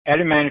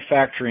Additive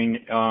manufacturing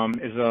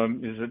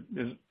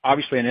is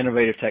obviously an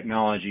innovative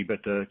technology,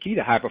 but the key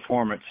to high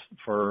performance,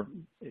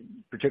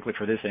 particularly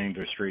for this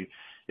industry,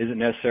 isn't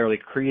necessarily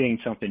creating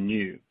something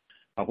new.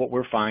 What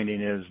we're finding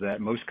is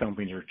that most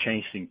companies are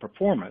chasing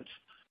performance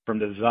from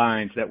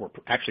designs that were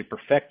actually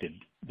perfected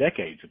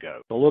decades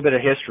ago. So a little bit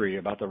of history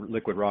about the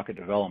liquid rocket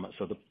development.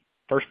 So the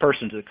first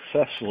person to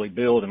successfully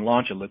build and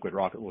launch a liquid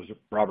rocket was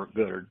Robert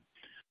Goddard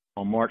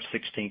on March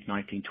 16,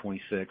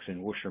 1926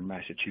 in Worcester,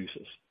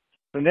 Massachusetts.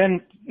 And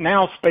then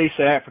now space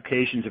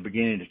applications are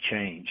beginning to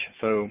change.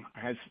 So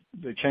as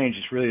the change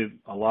is really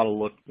a lot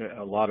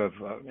of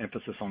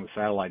emphasis on the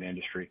satellite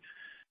industry,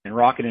 and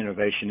rocket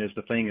innovation is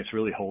the thing that's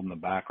really holding them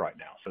back right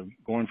now. So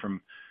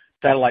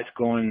satellites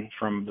going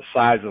from the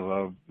size of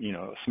a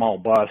small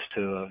bus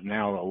to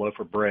now a loaf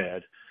of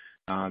bread,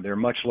 they're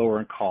much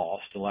lower in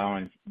cost,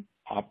 allowing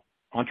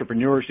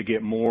entrepreneurs to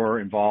get more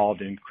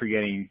involved in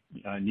creating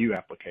new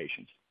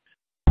applications.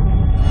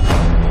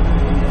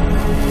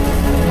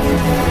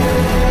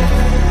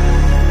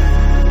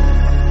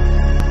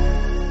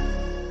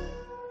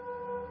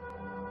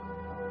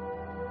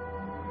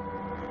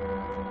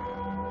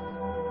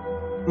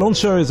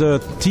 Launcher is a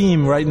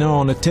team right now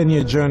on a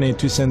 10-year journey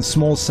to send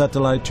small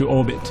satellite to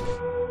orbit.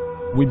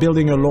 We're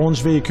building a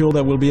launch vehicle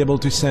that will be able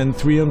to send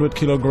 300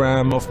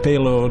 kilograms of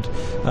payload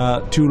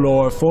to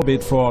low Earth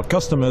orbit for our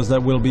customers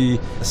that will be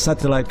a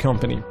satellite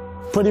company.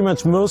 Pretty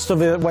much most of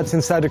what's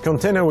inside the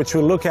container, which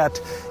we'll look at,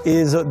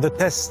 is the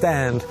test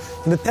stand.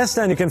 In the test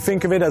stand, you can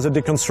think of it as a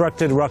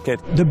deconstructed rocket.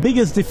 The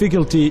biggest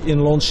difficulty in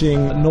launching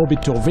an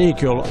orbital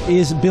vehicle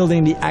is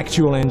building the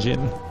actual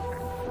engine.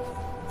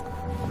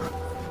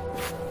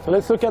 So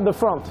let's look at the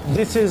front.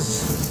 This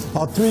is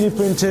our 3D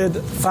printed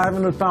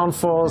 500-pound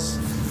force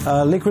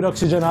liquid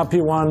oxygen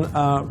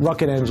RP1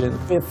 rocket engine.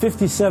 We have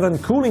 57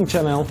 cooling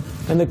channel,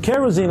 and the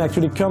kerosene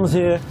actually comes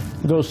here,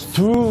 goes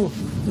through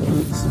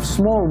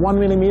small 1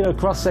 millimeter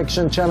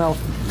cross-section channel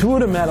through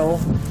the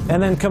metal,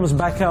 and then comes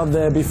back out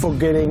there before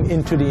getting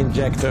into the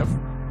injector.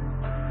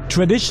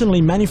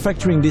 Traditionally,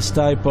 manufacturing this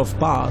type of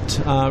part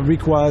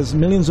requires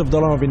millions of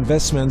dollars of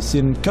investments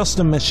in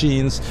custom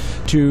machines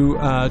to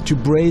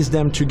braze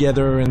them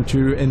together and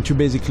to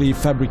basically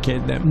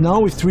fabricate them.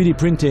 Now with 3D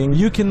printing,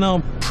 you can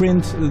now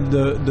print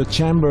the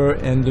chamber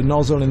and the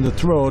nozzle in the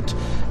throat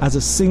as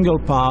a single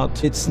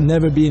part. It's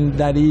never been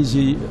that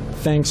easy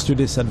thanks to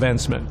this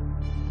advancement.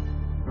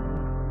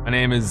 My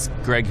name is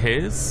Greg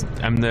Hayes.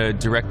 I'm the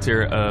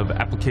Director of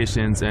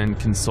Applications and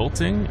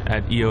Consulting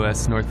at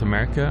EOS North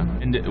America.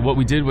 And what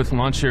we did with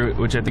Launcher,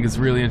 which I think is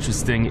really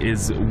interesting,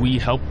 is we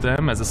helped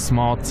them as a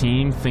small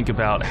team think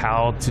about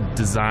how to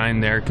design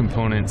their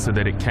component so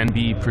that it can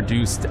be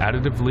produced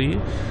additively,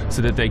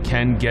 so that they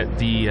can get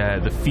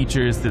the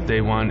features that they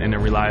want in a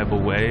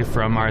reliable way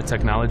from our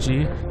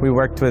technology. We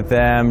worked with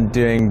them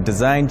doing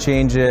design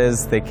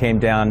changes. They came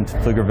down to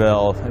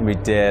Pflugerville and we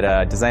did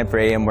a Design for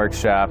AM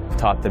workshop,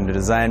 taught them to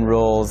design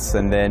rules,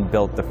 and then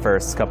built the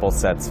first couple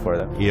sets for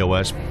them.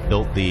 EOS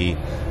built the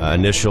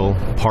initial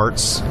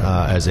parts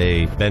as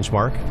a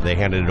benchmark. They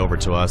handed it over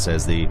to us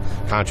as the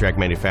contract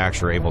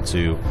manufacturer, able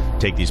to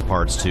take these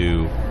parts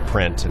to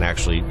print and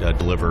actually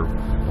deliver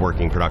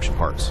working production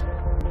parts.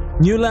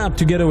 New Lab,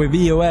 together with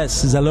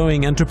EOS, is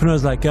allowing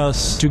entrepreneurs like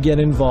us to get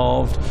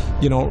involved,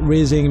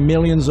 raising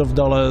millions of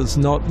dollars,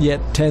 not yet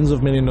tens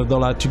of millions of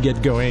dollars, to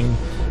get going.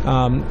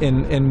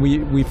 And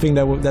we think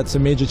that's a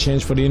major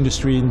change for the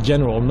industry in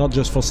general, not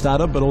just for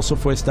startup, but also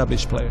for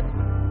established players.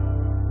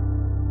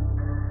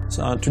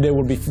 So today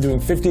we'll be doing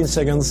 15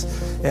 seconds,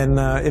 and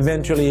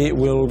eventually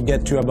we'll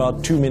get to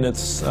about 2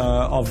 minutes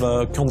of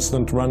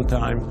constant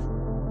runtime.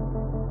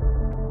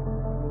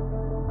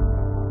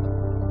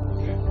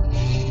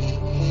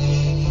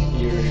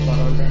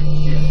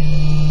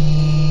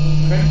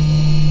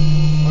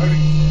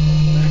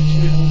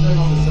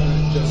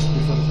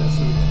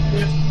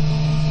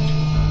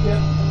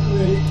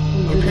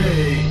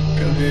 Okay,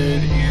 go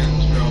ahead and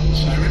throw the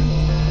siren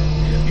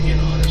and begin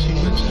auto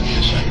sequence at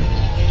the siren.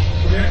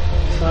 Okay,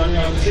 starting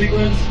out the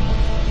sequence.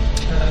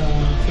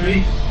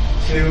 3,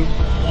 2,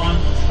 1,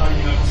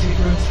 starting out the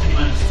sequence.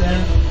 T-minus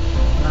 10,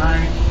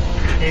 9,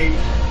 8,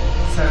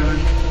 7,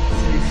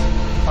 6,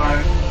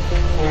 5,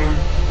 4,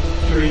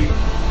 3,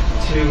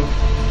 2,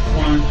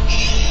 1.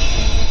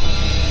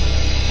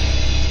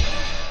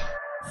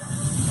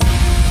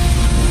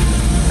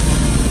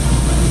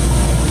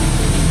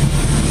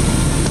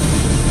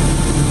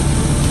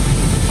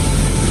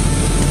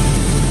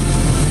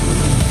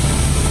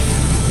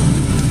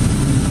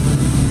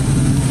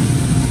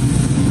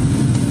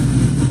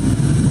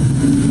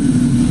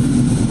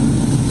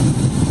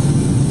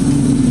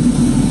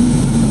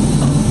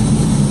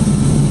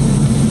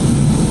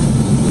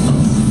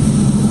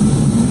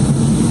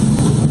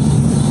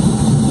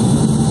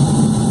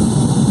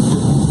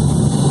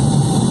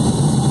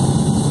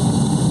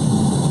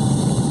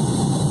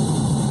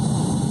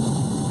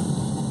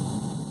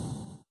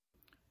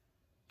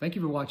 Thank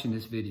you for watching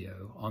this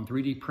video on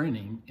 3D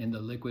printing in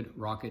the liquid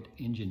rocket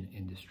engine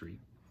industry.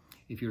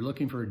 If you're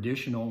looking for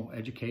additional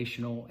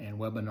educational and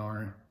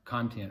webinar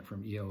content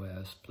from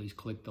EOS, please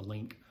click the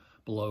link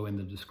below in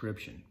the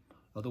description.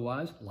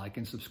 Otherwise, like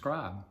and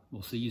subscribe.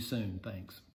 We'll see you soon. Thanks.